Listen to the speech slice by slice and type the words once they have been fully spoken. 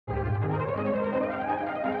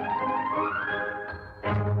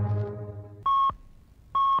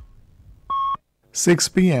6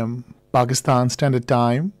 p.m. Pakistan Standard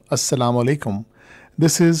Time. Assalamu alaikum.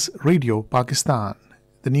 This is Radio Pakistan.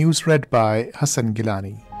 The news read by Hassan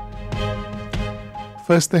Gilani.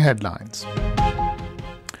 First, the headlines.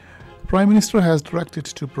 Prime Minister has directed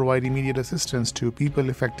to provide immediate assistance to people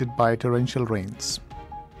affected by torrential rains.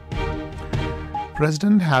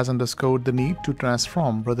 President has underscored the need to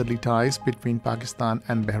transform brotherly ties between Pakistan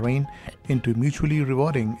and Bahrain into mutually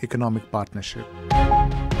rewarding economic partnership.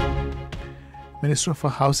 Minister for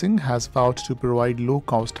Housing has vowed to provide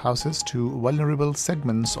low-cost houses to vulnerable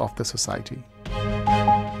segments of the society.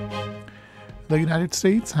 The United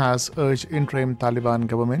States has urged interim Taliban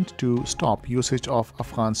government to stop usage of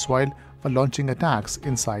Afghan soil for launching attacks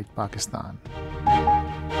inside Pakistan.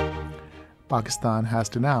 Pakistan has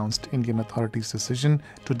denounced Indian authorities' decision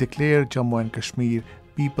to declare Jammu and Kashmir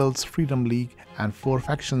People's Freedom League and 4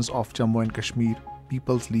 factions of Jammu and Kashmir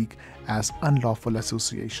People's League as unlawful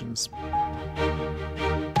associations.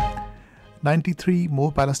 93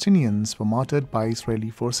 more Palestinians were martyred by Israeli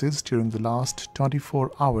forces during the last 24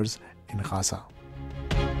 hours in Gaza.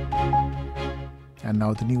 And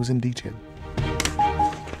now the news in detail.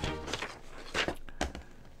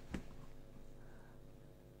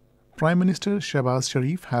 Prime Minister Shehbaz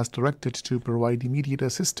Sharif has directed to provide immediate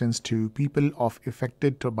assistance to people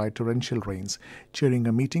affected by torrential rains. Chairing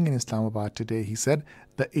a meeting in Islamabad today, he said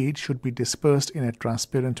the aid should be dispersed in a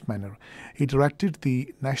transparent manner. He directed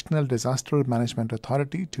the National Disaster Management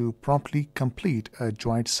Authority to promptly complete a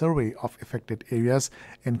joint survey of affected areas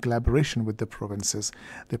in collaboration with the provinces.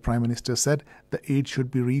 The Prime Minister said the aid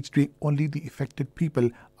should be reaching only the affected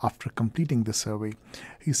people after completing the survey.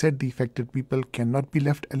 He said the affected people cannot be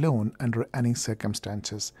left alone under any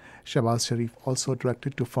circumstances. Shehbaz Sharif also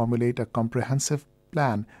directed to formulate a comprehensive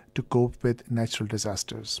plan to cope with natural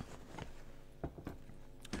disasters.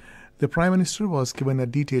 The Prime Minister was given a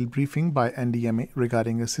detailed briefing by NDMA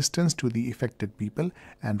regarding assistance to the affected people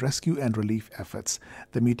and rescue and relief efforts.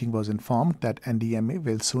 The meeting was informed that NDMA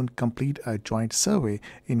will soon complete a joint survey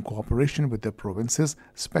in cooperation with the provinces,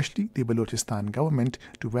 especially the Balochistan government,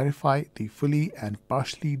 to verify the fully and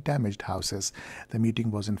partially damaged houses. The meeting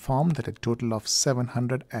was informed that a total of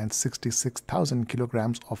 766,000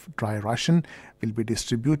 kilograms of dry ration will be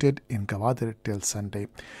distributed in Gwadar till Sunday.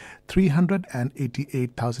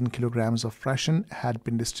 388,000 kilograms of ration had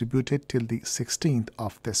been distributed till the 16th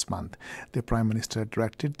of this month. The Prime Minister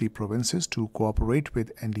directed the provinces to cooperate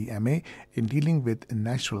with NDMA in dealing with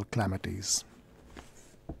natural calamities.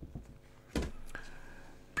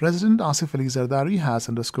 President Asif Ali Zardari has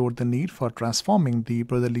underscored the need for transforming the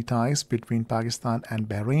brotherly ties between Pakistan and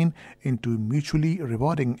Bahrain into mutually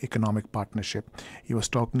rewarding economic partnership. He was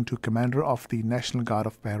talking to Commander of the National Guard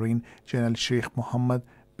of Bahrain, General Sheikh Mohammed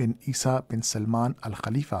bin Isa bin Salman Al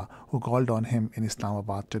Khalifa, who called on him in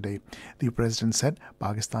Islamabad today. The president said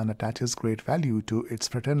Pakistan attaches great value to its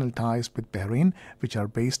fraternal ties with Bahrain, which are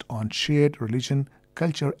based on shared religion,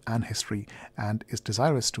 culture and history, and is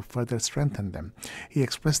desirous to further strengthen them. He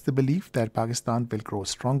expressed the belief that Pakistan will grow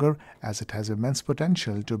stronger as it has immense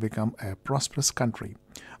potential to become a prosperous country.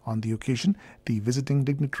 On the occasion, the visiting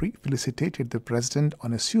dignitary felicitated the president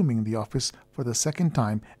on assuming the office for the second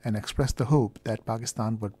time and expressed the hope that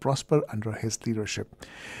Pakistan would prosper under his leadership.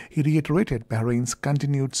 He reiterated Bahrain's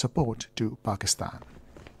continued support to Pakistan.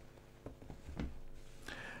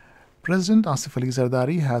 President Asif Ali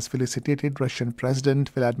Zardari has felicitated Russian President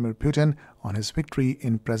Vladimir Putin on his victory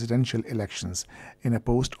in presidential elections. In a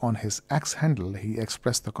post on his X handle, he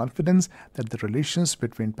expressed the confidence that the relations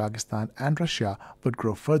between Pakistan and Russia would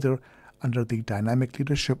grow further under the dynamic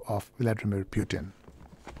leadership of Vladimir Putin.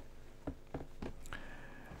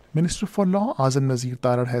 Minister for Law Azam Nazir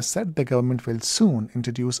Tarar has said the government will soon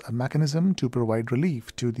introduce a mechanism to provide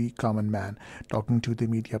relief to the common man. Talking to the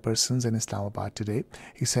media persons in Islamabad today,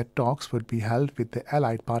 he said talks would be held with the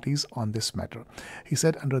allied parties on this matter. He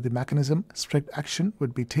said under the mechanism, strict action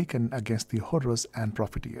would be taken against the hoarders and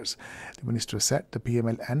profiteers. The minister said the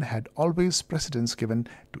PMLN had always precedence given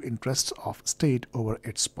to interests of state over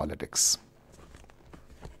its politics.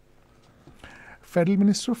 Federal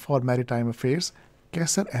Minister for Maritime Affairs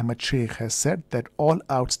Kaisar Ahmed Sheikh has said that all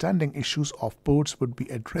outstanding issues of ports would be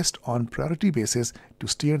addressed on priority basis to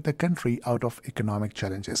steer the country out of economic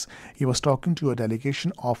challenges. He was talking to a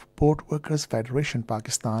delegation of Port Workers Federation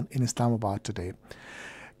Pakistan in Islamabad today.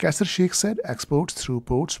 Kaisar Sheikh said exports through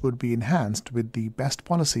ports would be enhanced with the best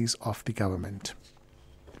policies of the government.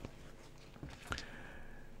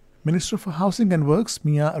 Minister for Housing and Works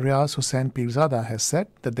Mia Riaz Hussain Pirzada has said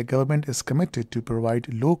that the government is committed to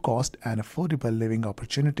provide low-cost and affordable living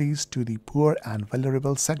opportunities to the poor and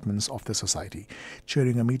vulnerable segments of the society.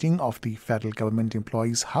 Chairing a meeting of the Federal Government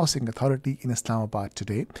Employees Housing Authority in Islamabad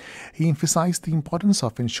today, he emphasized the importance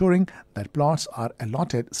of ensuring that plots are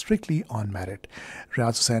allotted strictly on merit.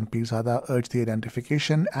 Riaz Hussain Pirzada urged the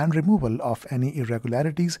identification and removal of any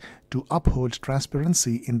irregularities to uphold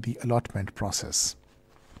transparency in the allotment process.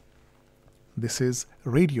 This is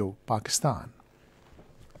Radio Pakistan.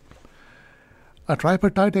 A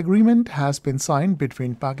tripartite agreement has been signed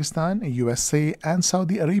between Pakistan, USA, and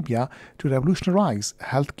Saudi Arabia to revolutionize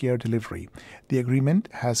healthcare delivery. The agreement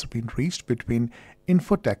has been reached between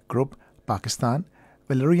Infotech Group, Pakistan,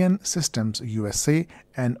 Valerian Systems USA,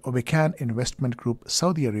 and Obecan Investment Group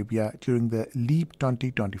Saudi Arabia during the LEAP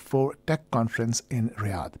 2024 Tech Conference in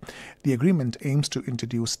Riyadh. The agreement aims to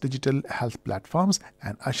introduce digital health platforms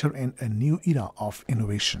and usher in a new era of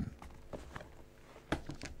innovation.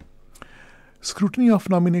 Scrutiny of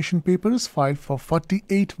nomination papers filed for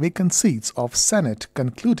 48 vacant seats of Senate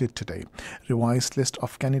concluded today. Revised list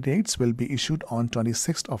of candidates will be issued on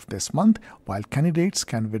 26th of this month, while candidates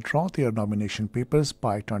can withdraw their nomination papers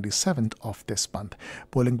by 27th of this month.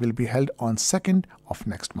 Polling will be held on 2nd of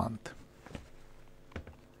next month.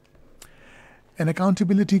 An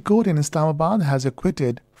accountability court in Islamabad has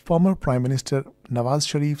acquitted former Prime Minister Nawaz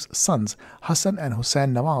Sharif's sons Hassan and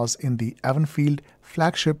Hussain Nawaz in the Avonfield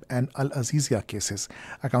flagship and Al Azizia cases.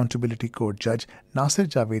 Accountability Court Judge Nasir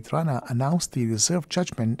Javed Rana announced the reserved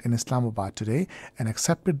judgment in Islamabad today and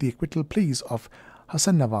accepted the acquittal pleas of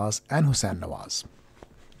Hassan Nawaz and Hussain Nawaz.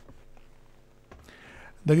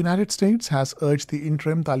 The United States has urged the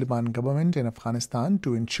interim Taliban government in Afghanistan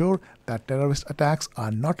to ensure that terrorist attacks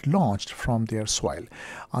are not launched from their soil.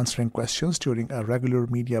 Answering questions during a regular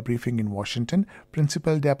media briefing in Washington,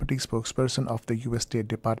 Principal Deputy Spokesperson of the U.S. State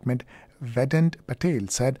Department, Vedant Patel,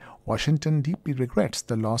 said Washington deeply regrets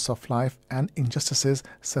the loss of life and injustices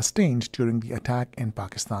sustained during the attack in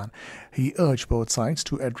Pakistan. He urged both sides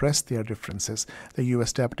to address their differences. The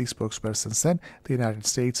U.S. Deputy Spokesperson said the United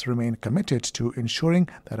States remain committed to ensuring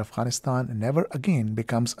that Afghanistan never again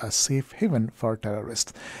becomes a safe haven for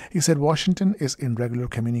terrorists. He said Washington is in regular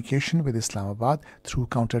communication with Islamabad through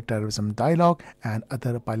counter-terrorism dialogue and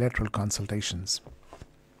other bilateral consultations.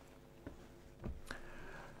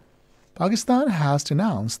 Pakistan has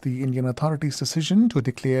denounced the Indian authorities' decision to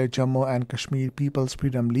declare Jammu and Kashmir People's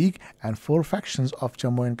Freedom League and 4 factions of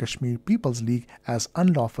Jammu and Kashmir People's League as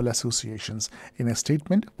unlawful associations. In a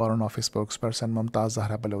statement, Foreign Office spokesperson Mumtaz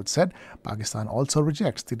Zahra Baloch said Pakistan also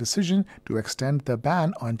rejects the decision to extend the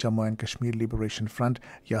ban on Jammu and Kashmir Liberation Front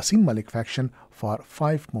Yasin Malik faction for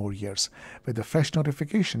 5 more years. With the fresh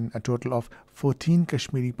notification, a total of 14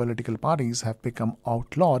 Kashmiri political parties have become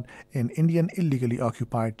outlawed in Indian illegally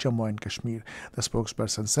occupied Jammu and Kashmir. The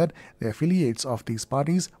spokesperson said the affiliates of these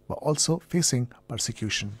parties were also facing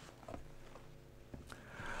persecution.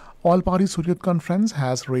 All-Party Hurriyat Conference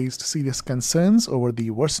has raised serious concerns over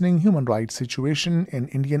the worsening human rights situation in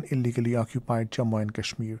Indian illegally occupied Jammu and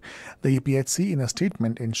Kashmir. The APHC, in a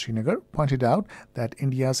statement in Srinagar, pointed out that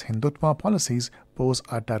India's Hindutva policies pose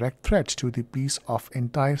a direct threat to the peace of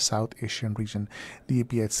entire South Asian region. The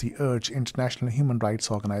APHC urged international human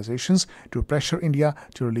rights organizations to pressure India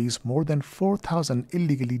to release more than 4,000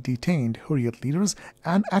 illegally detained Hurriyat leaders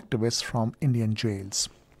and activists from Indian jails.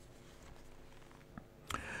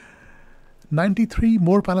 93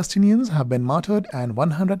 more Palestinians have been martyred and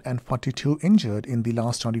 142 injured in the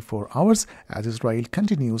last 24 hours as Israel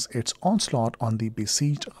continues its onslaught on the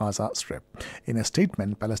besieged Gaza Strip. In a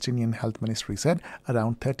statement, Palestinian Health Ministry said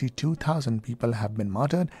around 32,000 people have been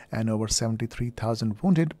martyred and over 73,000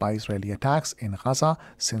 wounded by Israeli attacks in Gaza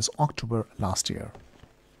since October last year.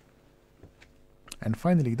 And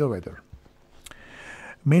finally, the weather.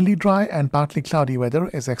 Mainly dry and partly cloudy weather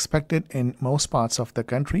is expected in most parts of the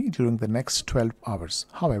country during the next 12 hours.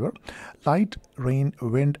 However, light rain,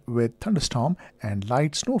 wind with thunderstorm and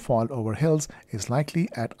light snowfall over hills is likely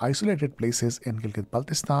at isolated places in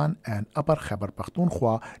Gilgit-Baltistan and Upper Khyber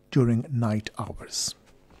Pakhtunkhwa during night hours.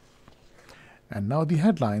 And now the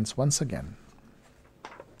headlines once again.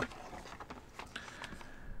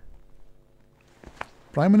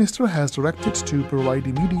 Prime Minister has directed to provide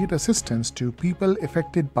immediate assistance to people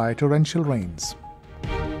affected by torrential rains.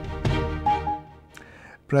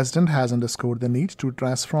 President has underscored the need to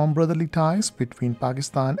transform brotherly ties between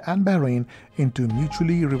Pakistan and Bahrain into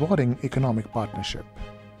mutually rewarding economic partnership.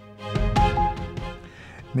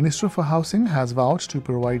 Minister for Housing has vowed to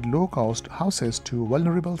provide low-cost houses to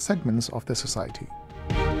vulnerable segments of the society.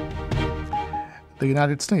 The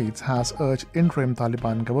United States has urged interim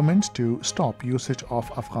Taliban government to stop usage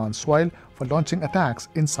of Afghan soil for launching attacks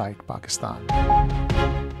inside Pakistan.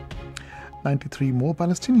 93 more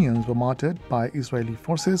Palestinians were martyred by Israeli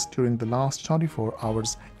forces during the last 24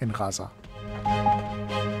 hours in Gaza.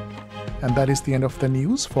 And that is the end of the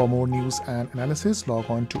news. For more news and analysis,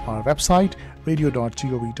 log on to our website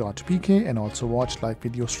radio.gov.pk and also watch live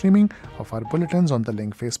video streaming of our bulletins on the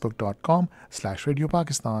link facebook.com/Radio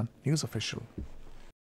Pakistan News Official.